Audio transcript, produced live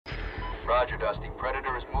Roger, Dusty.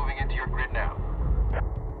 Predator is moving into your grid now.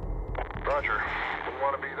 Roger. Wouldn't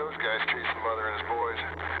want to be those guys chasing Mother and his boys.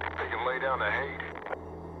 They can lay down the hate.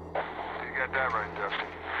 You got that right, Dusty.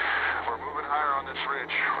 We're moving higher on this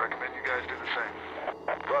ridge. Recommend you guys do the same.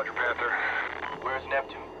 Roger, Panther. Where's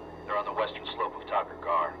Neptune? They're on the western slope of Takur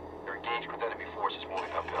Gar. They're engaged with enemy forces moving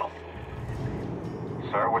uphill.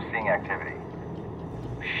 Sir, we're seeing activity.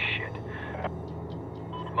 Shit.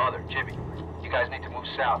 Mother, Jimmy, you guys need to move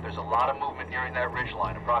south. There's a lot of movement nearing that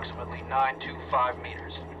ridgeline, approximately 925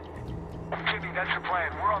 meters. Jimmy, that's the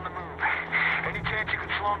plan. We're on the move. Any chance you can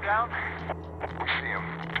slow him down? We see him.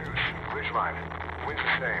 Deuce. Ridgeline. Wind's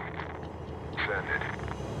the same. Send it.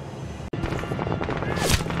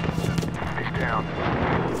 He's down.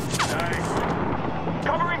 Nice.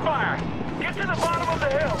 Covering fire. Get to the bottom of the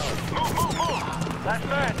hill. Move. Last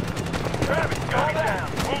man. Travis, go down.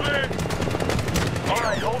 Move in. All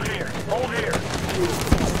right, hold here. Hold here.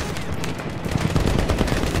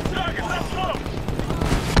 Target, let's slow.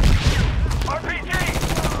 RPG!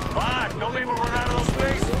 Come on, don't leave him run out of those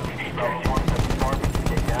spaces. Get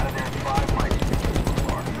out of there in 5 miles.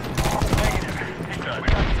 Negative. He's done. We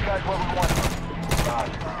got these guys where we want them.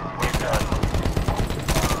 Roger. We're done.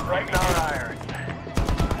 Right down irons.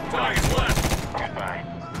 Target left. Goodbye.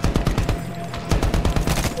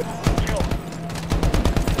 Kill.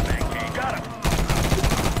 Thank you. Got him.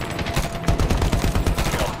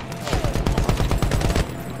 Kill.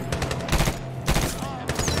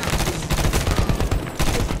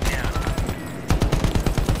 Yeah.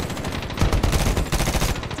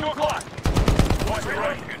 2 o'clock. Watch your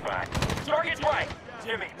right. Goodbye. Target's right.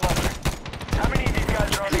 Jimmy, Mother. How many of these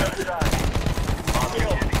guys are on the other side?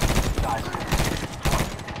 Kill.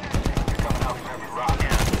 You're coming out from every rock.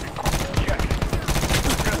 Check.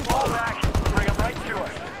 We're gonna fall back, bring them right to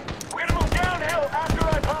us. We're gonna move downhill after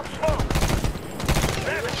I pop smoke.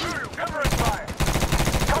 There's a shooter, covering fire.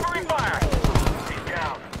 Covering fire. He's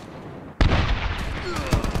down.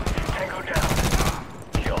 Tango down.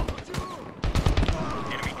 Kill.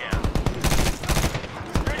 Enemy down.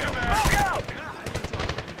 Creature, smoke out!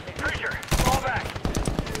 Creature, fall back.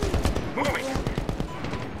 Moving.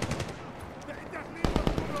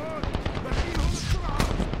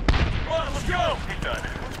 Come on, let's go! He's done.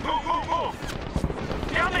 Move!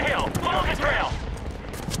 Down the hill! Follow the trail!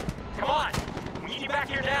 Come on! We need you back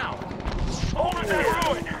here now! Hold at that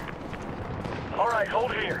ruin! Alright,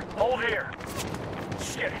 hold here. Hold here.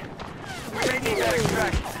 Shit. We may need that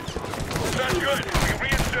extraction. Sounds good. We can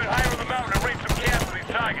reinsert higher on the mountain and raise some gas on these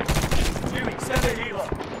targets. Jimmy, send a helo.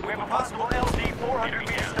 We have a possible LZ 400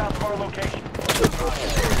 meters south of our location.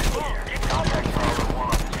 Get contact for all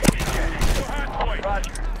 1. Shit.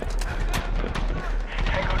 Roger.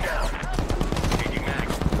 Tango down. Changing mag.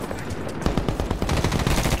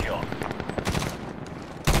 Kill.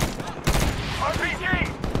 RPG!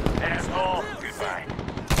 Asshole. Goodbye.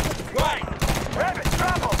 Right! Rabbit,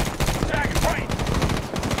 drop him! Target right!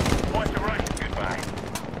 Watch the right. Goodbye.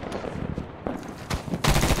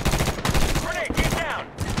 Grenade, get down!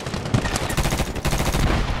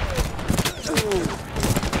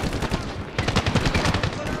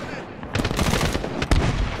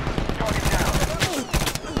 Target down.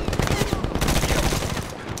 Kill.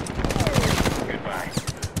 Goodbye.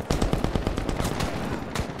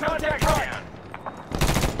 Contact right!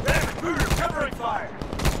 Rabbit, voodoo, covering fire!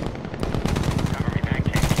 Cover me, man,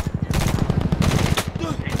 King.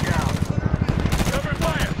 He's down. Cover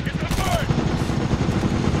fire! Get to the bird!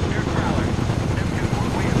 Here's Prowler. Neptune,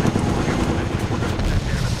 we're way in the door of your position. We're gonna set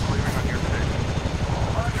down a clearing on your position.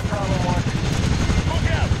 Roger, Prowler 1. Look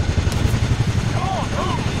out! Come on,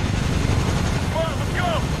 move! Come on, let's go!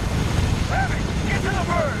 Rabbit, get to the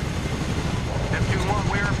bird! Neptune 1,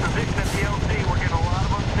 we're in position at the LZ. We're getting a lot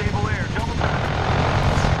of unstable air. Double hold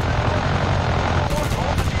the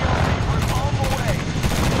LZ. We're on the way.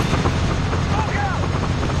 Look out!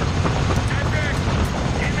 Patrick!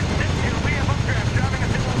 Neptune, we have updraft driving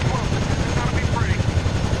us into the slope. This is gonna be pretty.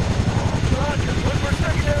 Roger, look for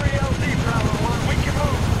secondary LZ, Prowler 1. We can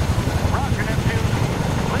move. Roger, Neptune.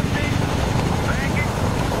 Lifting. Banking.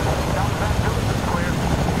 Southbound village is clear.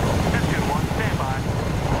 Neptune 1, stand by.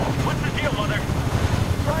 What's the deal, Mother?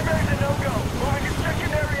 Primary's a no-go. Moving to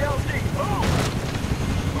secondary LZ. Move!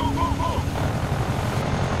 Move!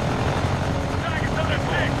 Target's on their 6.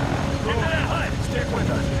 Get to that hut. Stick with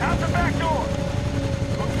us. Out the back door.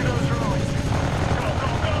 Move to those ruins.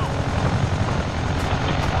 Go!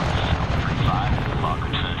 3-5.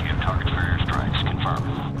 Lockwood says you have targets for airstrikes. Confirm.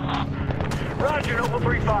 Roger, Nova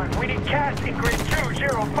 3-5. We need CAS in grid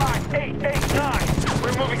 205889.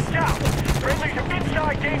 We're moving south. Friendlies are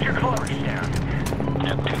inside danger close.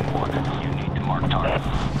 Neptune 1, you need to mark target.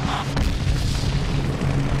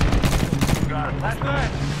 Last man.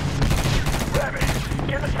 Rabbit,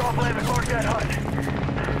 get the soft land and mark that hut.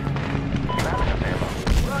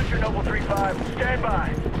 Roger, Noble 3-5. Stand by.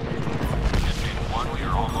 Neptune 1, we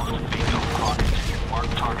are almost at Bingo. Clock. Mark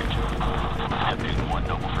target. Neptune 1,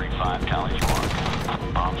 Noble 3-5, tally you mark.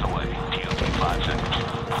 Bombs away. TOP 5 seconds.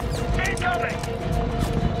 Incoming!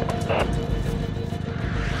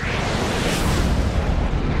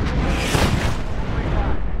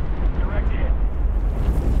 Direct hit.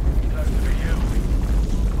 That's to be you.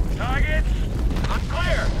 Targets!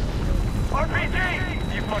 Unclear! RPG!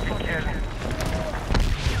 You fucking kidding.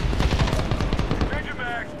 Major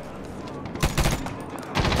Max!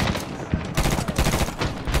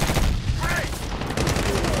 Great!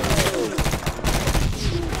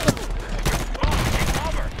 Take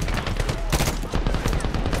cover!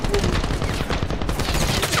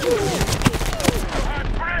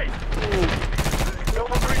 Great!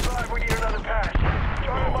 Noble 3-5, we need another pass.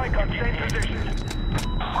 Charlie Mike on same position.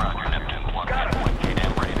 Roger, Neptune 1, got point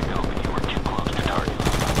KDM ready to go, but you were too close to target.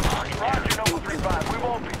 Roger, Noble 3-5, we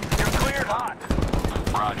won't be. You're cleared hot.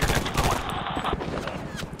 Roger, Neptune 1.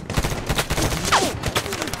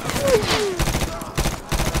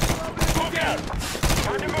 Move out!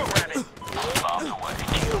 Time to move, Rabbit. Bombs away.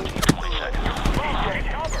 TOP 20 seconds. Take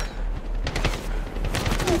cover!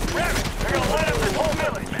 Rabbit, they're gonna light up this whole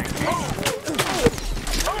village. Move!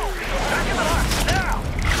 Move! Back in the hut, now!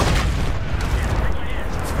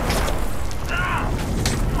 Now!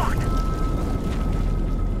 Fuck!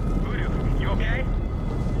 Voodoo, you okay?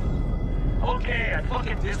 Okay, I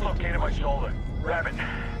fucking dislocated my shoulder. Rabbit,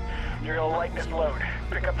 you're gonna lighten this load.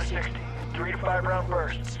 Pick up the 60. 3 to 5 round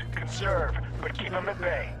bursts. Conserve, but keep them at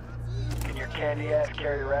bay. Can your candy ass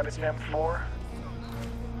carry Rabbit's an M4?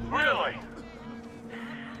 Really?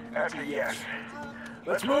 That's a yes.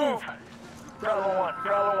 Let's move! Bravo 1,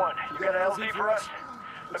 Bravo 1, you got an LZ for us?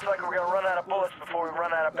 Looks like we're gonna run out of bullets before we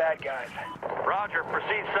run out of bad guys. Roger,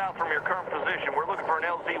 proceed south from your current position. We're looking for an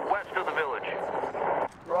LZ west of the village.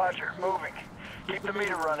 Roger, moving. Keep the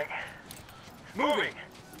meter running. Moving!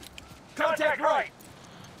 Contact right!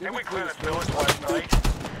 Didn't we clear this village last night?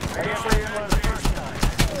 I guess we didn't run the first time.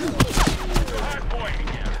 Hard point.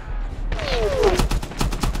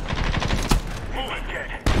 Moving, kid.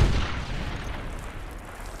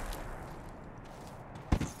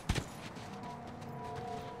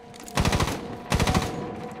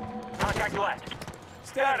 Contact left.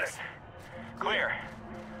 Status. Clear.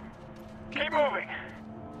 Keep moving.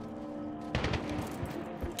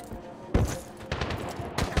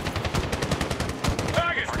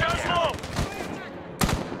 Target, down slow.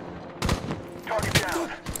 Target down.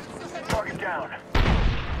 Target down.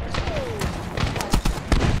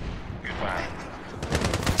 Goodbye.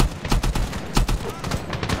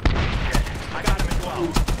 I got him as well.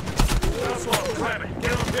 Down slow, grab it.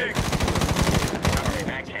 Get him big. Okay,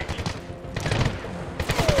 back tank.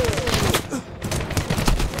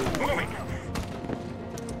 Moving.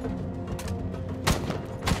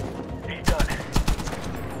 He's done.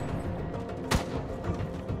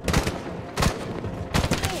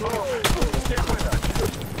 Move. Stick with us.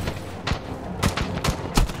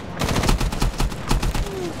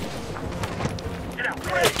 Get out.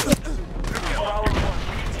 Great. Follow one.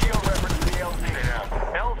 ETO reference to the LZ.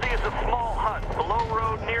 LZ is a small hut, below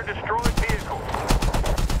road near destroyed vehicles.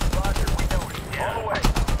 Roger, we know it. All the way.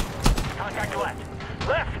 Contact left.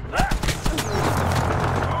 Left! Left!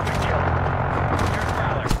 Moving, kill. Here's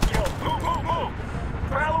Prowler. Kill. Move, move, move!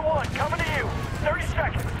 Prowler 1, coming to you. 30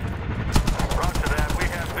 seconds. Roger that. We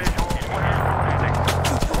have visuals.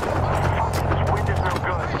 This wind is no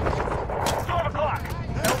good. 12 o'clock.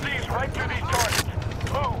 LZ's right through these targets.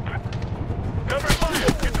 Move. Cover fire.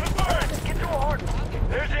 Get to the bird. Get to a hard one.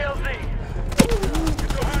 There's the LZ.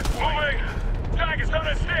 Moving. Target's done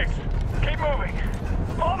at 6. Keep moving.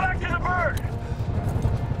 Fall back to the bird.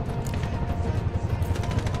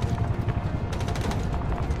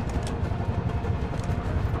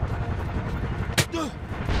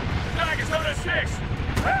 Target's done at 6.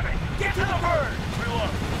 Have it. Get to the bird.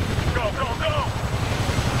 Reload. Go, go, go.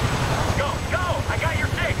 Go, go. I got your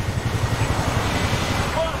 6.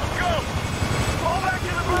 Come on, let's go. Fall back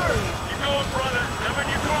to the bird. Keep going, brother. Never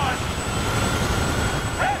you cross.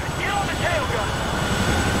 Have it. Get on the tail gun.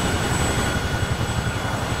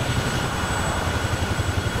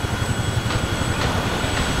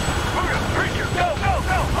 Preacher, go, go,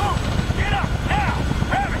 go, move! Get up, now!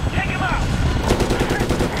 Have it, take him out!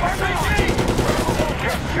 RPG!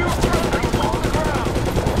 Get two brothers on the ground!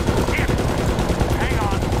 Damn it!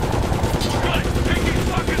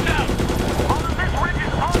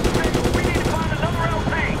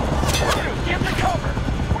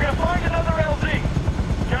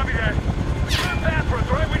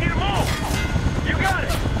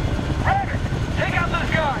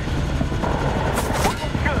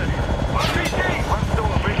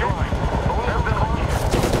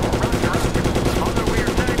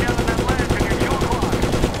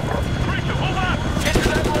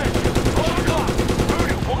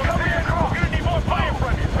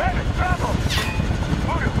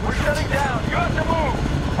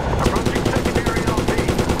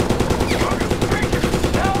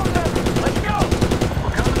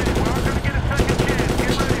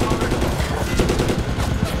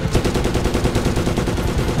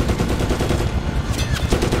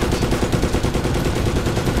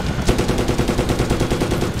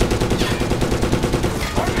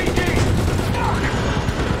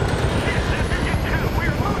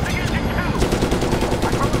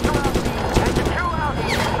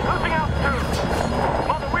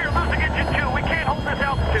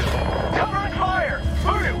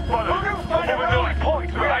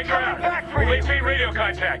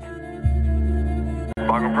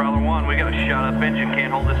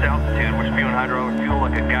 handle this altitude. We're spewing hydraulic fuel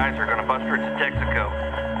like a geyser. Gonna bust her to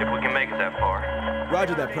Texaco, if we can make it that far.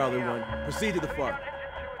 Roger that, Prowler 1. Proceed to the FARC.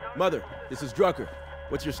 Mother, this is Drucker.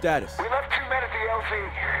 What's your status? We left 2 men at the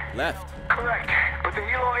LZ. Left. Correct. But the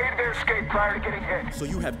helo aided their escape prior to getting hit. So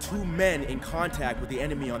you have 2 men in contact with the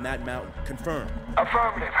enemy on that mountain. Confirmed.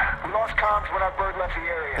 Affirmative. We lost comms when our bird left the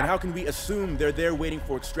area. And how can we assume they're there waiting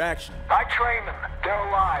for extraction? I trained them. They're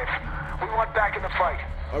alive. We want back in the fight.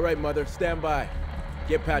 All right, Mother, stand by.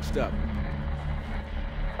 Get patched up.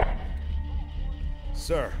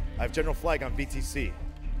 Sir, I have General Flagg on VTC.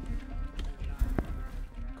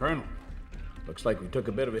 Colonel, looks like we took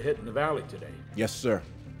a bit of a hit in the valley today. Yes, sir.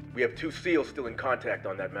 We have 2 SEALs still in contact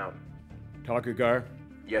on that mountain. Talkergar?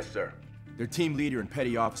 Yes, sir. Their team leader and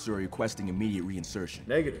petty officer are requesting immediate reinsertion.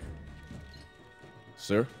 Negative.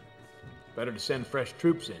 Sir? Better to send fresh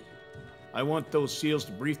troops in. I want those SEALs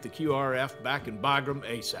to brief the QRF back in Bagram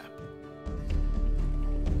ASAP.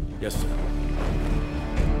 Yes, sir.